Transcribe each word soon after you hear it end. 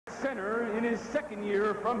center in his second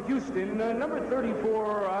year from Houston, number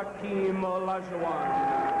 34, Hakeem Olajuwon.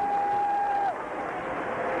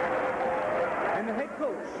 And the head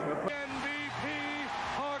coach, MVP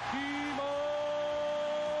Hakeem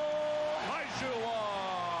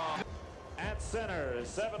Olajuwon. At center,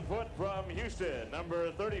 7 foot from Houston,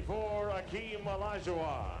 number 34, Hakeem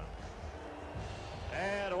Olajuwon.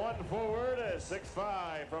 And one forward,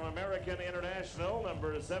 6'5", from American International,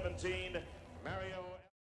 number 17, Mario.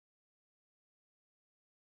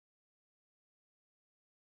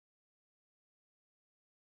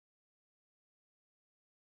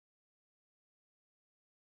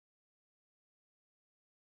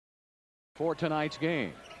 For tonight's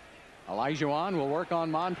game, Olajuwon will work on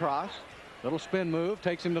Montross. Little spin move,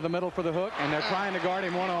 takes him to the middle for the hook, and they're trying to guard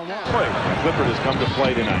him one-on-one. Clifford has come to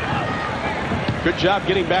play tonight. Good job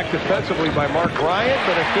getting back defensively by Mark Bryant,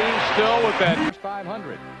 but Hakeem still with that.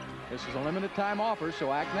 500. This is a limited time offer,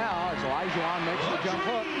 so act now as Olajuwon makes the jump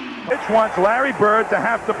hook. Mitch wants Larry Bird to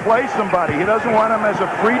have to play somebody. He doesn't want him as a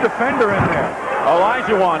free defender in there.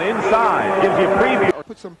 Olajuwon inside, gives you a preview.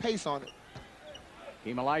 Put some pace on it.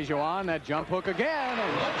 Hakeem Olajuwon, that jump hook again.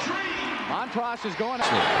 And Montross is going.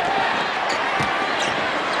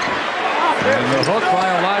 And the hook by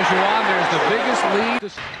Olajuwon. There's the biggest lead.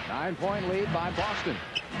 9-point lead by Boston.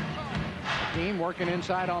 Hakeem working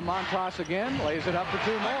inside on Montross again. Lays it up for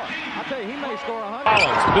 2 more. I'll tell you, he may score 100.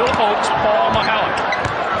 Bill Oakes, Paul Mahalik.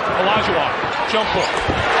 Olajuwon, jump hook.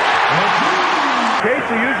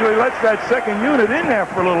 Casey usually lets that second unit in there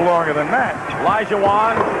for a little longer than that.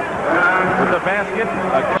 Olajuwon with the basket.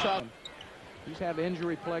 He's had an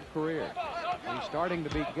injury-plagued career. He's starting to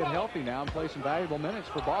get healthy now and play some valuable minutes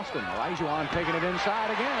for Boston. Olajuwon taking it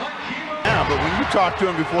inside again. Yeah, but when you talked to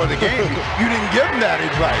him before the game, you didn't give him that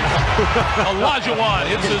advice. Olajuwon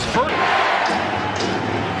hits his first.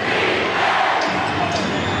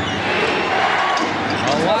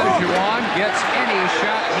 Olajuwon gets any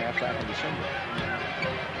shot.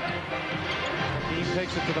 He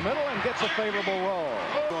takes it to the middle and gets a favorable roll.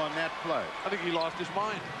 On that play. I think he lost his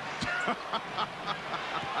mind.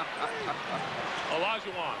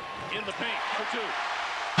 Olajuwon in the paint for 2.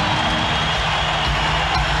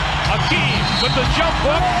 Hakeem with the jump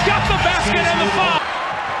hook, got the basket and the foul.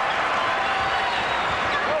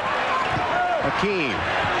 Hakeem,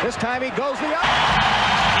 this time he goes the other.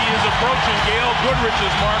 He is approaching Gail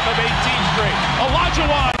Goodrich's mark of 18 straight.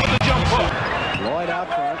 Olajuwon with the jump hook. Lloyd out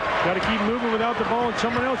front. Got to keep moving without the ball and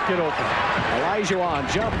someone else get open. Olajuwon,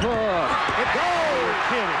 jump hook. It goes.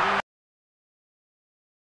 Kidding.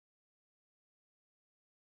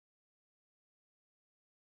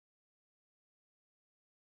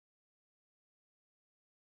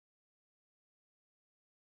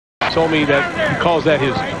 Told me that he calls that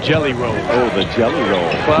his jelly roll. Oh, the jelly roll.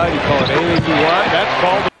 But you call it anything you want. That's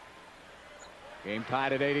called. Game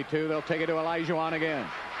tied at 82. They'll take it to Olajuwon again.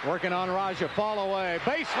 Working on Raja. Fall away.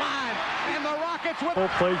 Baseline. And the Rockets with.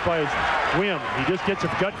 Plays by his whim. He just gets a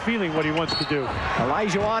gut feeling what he wants to do.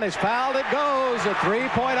 Olajuwon is fouled. It goes. A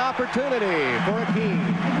 3-point opportunity for Hakeem.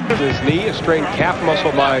 His knee, a strained calf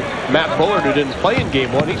muscle by Matt Bullard, who didn't play in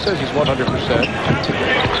game 1. He says he's 100%.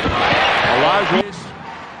 Olajuwon.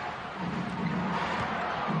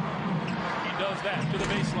 To the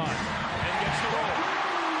baseline and gets the roll.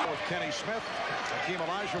 Kenny Smith, Hakeem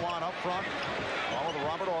Olajuwon up front. Follow the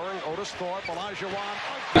Robert Horry, Otis Thorpe, Olajuwon.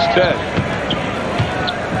 Instead.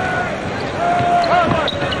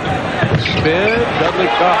 Spin, Dudley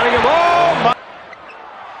caught him. Oh, my.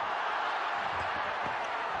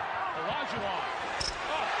 Olajuwon.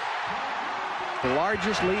 The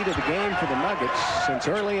largest lead of the game for the Nuggets since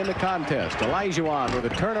early in the contest. Olajuwon with a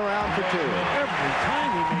turnaround for 2. Every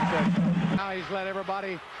time he makes that. Now he's let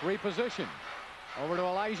everybody reposition. Over to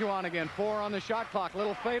Olajuwon again. 4 on the shot clock.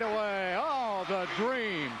 Little fadeaway. Oh, the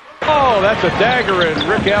dream. Oh, that's a dagger in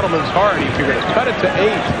Rick Adelman's heart. If you're going to cut it to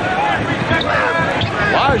 8.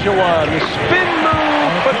 Olajuwon, the spin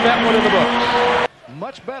move, put that one in the books.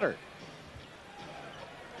 Much better.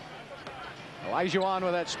 Olajuwon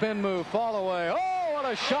with that spin move. Fall away. Oh, what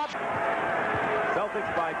a shot.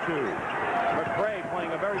 Celtics by 2. McRae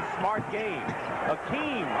playing a very smart game.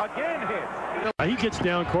 Hakeem again hits. He gets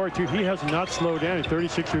down court too. He has not slowed down. He's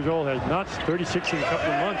 36 years old. Has not 36 in a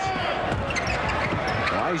couple of months.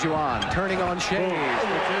 Olajuwon turning on Shea for 2.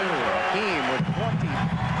 Hakeem with 20.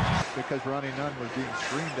 Because Ronnie Nunn was being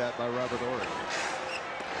screamed at by Robert Horry.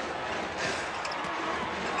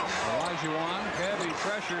 Olajuwon, heavy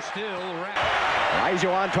pressure still.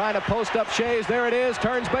 Olajuwon trying to post up Shays. There it is.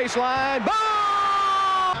 Turns baseline. Boom!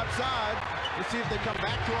 Outside. Let's see if they come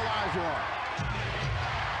back to Olajuwon.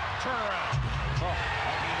 Turnaround. Oh,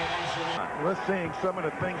 We're seeing some of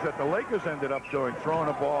the things that the Lakers ended up doing, throwing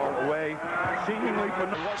the ball away, seemingly for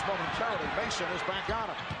no. He was momentarily. Mason is back on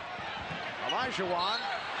him. Olajuwon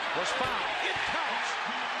was fouled. It counts.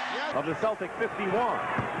 Yes. Of the Celtic 51.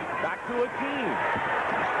 Back to Hakeem.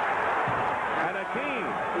 And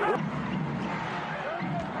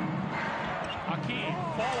Hakeem,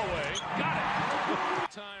 fall away, got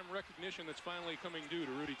it. Time recognition that's finally coming due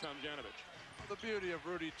to Rudy Tomjanovich. The beauty of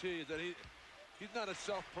Rudy T is that he's not a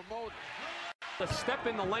self-promoter. To step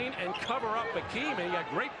in the lane and cover up Hakeem, and he got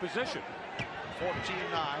great position.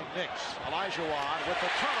 14-9 Knicks. Olajuwon with the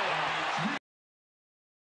turnaround.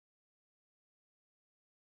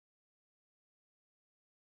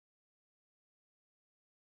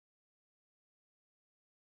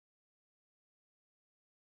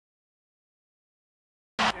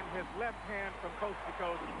 In his left hand from coast to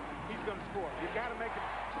coast, he's going to score. You got to make it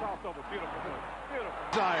crossover. Beautiful move. Beautiful.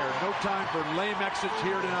 Desire. No time for lame exits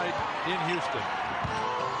here tonight in Houston.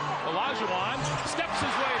 Olajuwon steps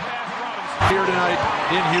his way past Robinson. Here tonight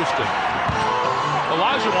in Houston.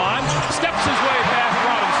 Olajuwon steps his way past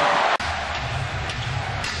Robinson.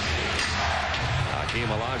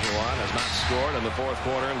 Hakeem Olajuwon has not scored in the fourth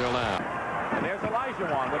quarter until now. And there's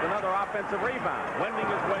Olajuwon with another offensive rebound, wending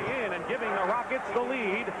his way in and giving the Rockets the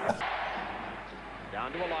lead.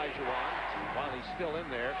 Down to Olajuwon while he's still in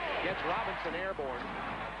there. Gets Robinson airborne.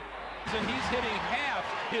 And he's hitting half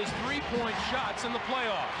his three-point shots in the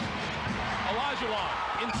playoffs.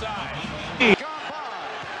 Olajuwon inside. Gone by.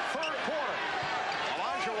 Third quarter.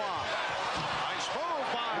 Olajuwon. Nice move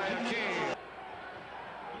by Hakeem.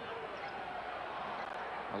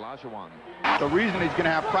 Olajuwon. The reason he's going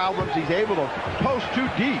to have problems, he's able to post too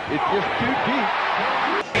deep. It's just too deep.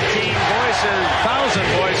 18 voices, 1,000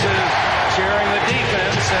 voices cheering the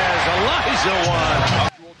defense as Olajuwon.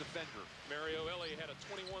 Defender Mario Elie had a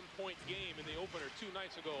 21-point game in the opener 2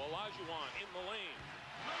 nights ago. Olajuwon in the lane.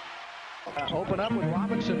 Open up with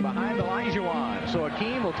Robinson behind Olajuwon. So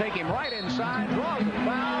Hakeem will take him right inside, draws the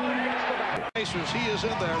foul, and gets the back. Pacers, he is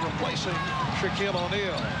in there replacing Shaquille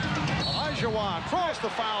O'Neal. Olajuwon draws the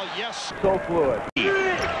foul. Yes. So fluid.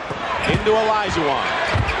 Into Olajuwon.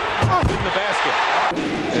 In the basket.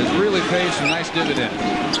 Has really paid some nice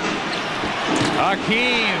dividends.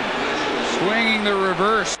 Hakeem swinging the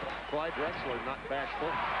reverse. Clyde Drexler not bashful.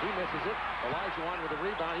 He misses it. Olajuwon with a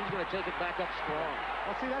rebound. He's going to take it back up strong.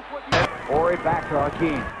 Well, see, that's what you... Ori back to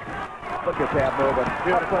Hakeem. Look at that move.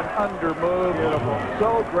 Up and under move. Beautiful.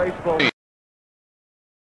 So graceful.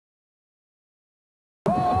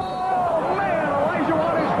 Oh, man.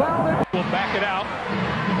 Olajuwon is fouled it. We'll back it out.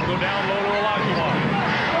 Go down low to Olajuwon.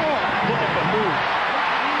 Oh, look at the move.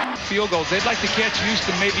 Field goals. They'd like to catch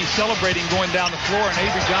Houston maybe celebrating going down the floor, and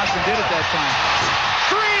Avery Johnson did at that time.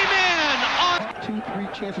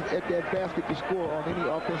 2-3 chances at that basket to score on any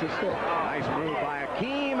offensive set. Nice move by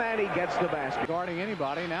Hakeem, and he gets the basket. Guarding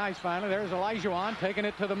anybody. Now he's finally, there's Olajuwon taking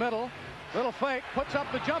it to the middle. Little fake, puts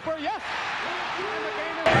up the jumper, yes!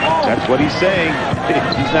 That's what he's saying.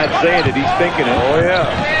 He's not saying it, he's thinking it. Oh, yeah.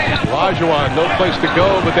 Olajuwon, no place to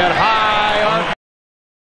go, but that high on.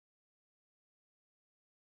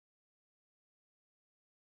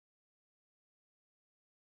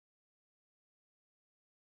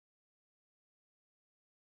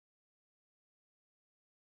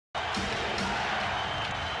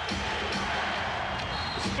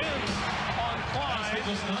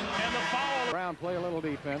 And the foul. Brown play a little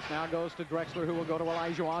defense. Now goes to Drexler, who will go to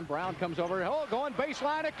Olajuwon. Brown comes over. Oh, going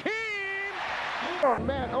baseline. Hakeem!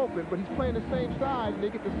 Man open, but he's playing the same side, and they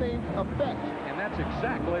get the same effect. And that's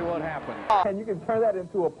exactly what happened. And you can turn that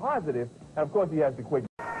into a positive. And, of course, he has the quick.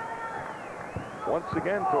 Once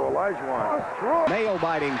again to Olajuwon.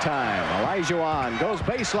 Nail-biting time. Olajuwon goes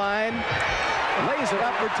baseline. Lays it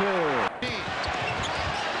up for two.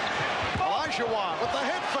 Olajuwon with the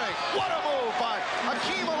head fake. What a move by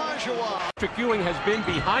Hakeem Olajuwon. Patrick Ewing has been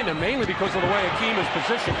behind him mainly because of the way Hakeem is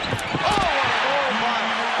positioned. Oh, what a move by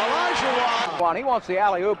Olajuwon. He wants the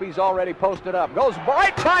alley-oop. He's already posted up. Goes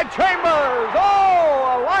right side Chambers.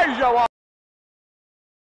 Oh, Olajuwon.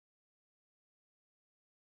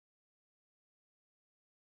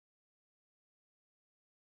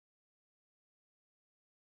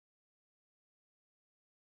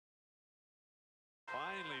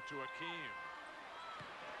 Finally to Hakeem.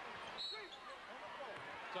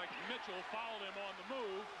 It's like Mitchell fouled him on the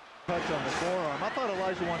move. Touch on the forearm. I thought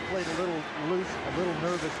Olajuwon played a little loose, a little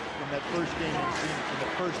nervous in that first game in Phoenix in the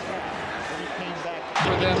first half. Then he came back.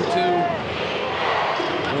 For them to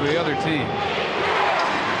the other team.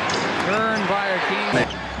 Turn by Hakeem.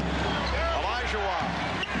 Olajuwon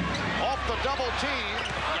off the double team.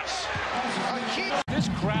 Yes. Hakeem. This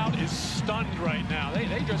crowd is stunned right now. They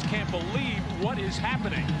just can't believe what is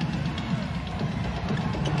happening.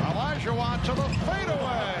 Olajuwon to the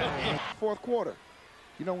fadeaway. Fourth quarter.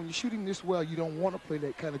 You know, when you're shooting this well, you don't want to play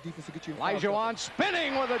that kind of defense to get you in foul trouble. Olajuwon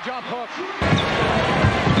spinning with a jump hook.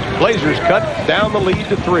 Blazers cut down the lead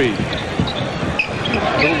to 3.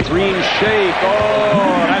 Little green shake.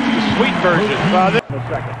 Oh, that's the sweet version. In a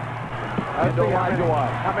second. That's Olajuwon.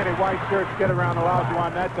 How many white shirts get around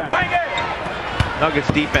Olajuwon that time? Nuggets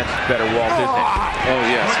defense is better, Walt, isn't it? Oh,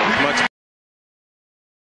 yes. Much.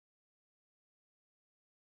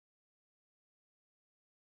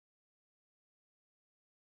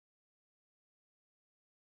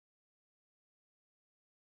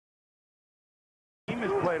 Hakeem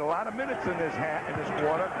has played a lot of minutes in this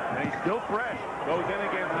quarter, and he's still fresh. Goes in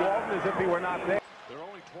against Walton as if he were not there. They're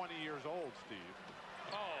only 20 years old, Steve.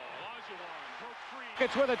 Oh, Olajuwon broke free.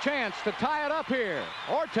 It's with a chance to tie it up here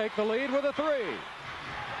or take the lead with a 3.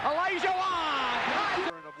 Olajuwon!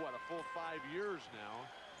 Of what, a full 5 years now.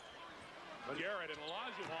 But Garrett and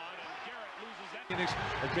Olajuwon, and Garrett loses that. Phoenix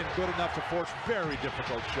has been good enough to force very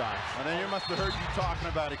difficult shots. And then you must have heard you talking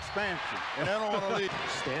about expansion. And I don't want to leave.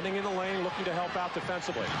 Standing in the lane, looking to help out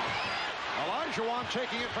defensively. Olajuwon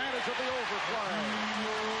taking advantage of the overplay.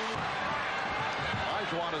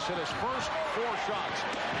 Olajuwon has hit his first 4 shots.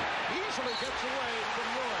 Easily gets away from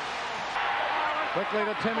Ewing. Quickly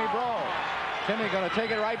to Timmy Bro. Timmy going to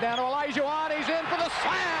take it right down to Olajuwon. He's in for the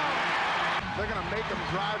slam. They're going to make him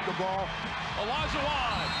drive the ball.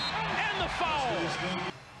 Olajuwon and the foul.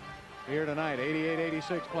 Here tonight,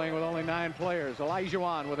 88-86, playing with only 9 players.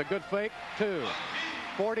 Olajuwon with a good fake. 2.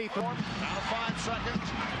 43. Down to 5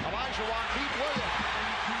 seconds. Olajuwon beat Williams.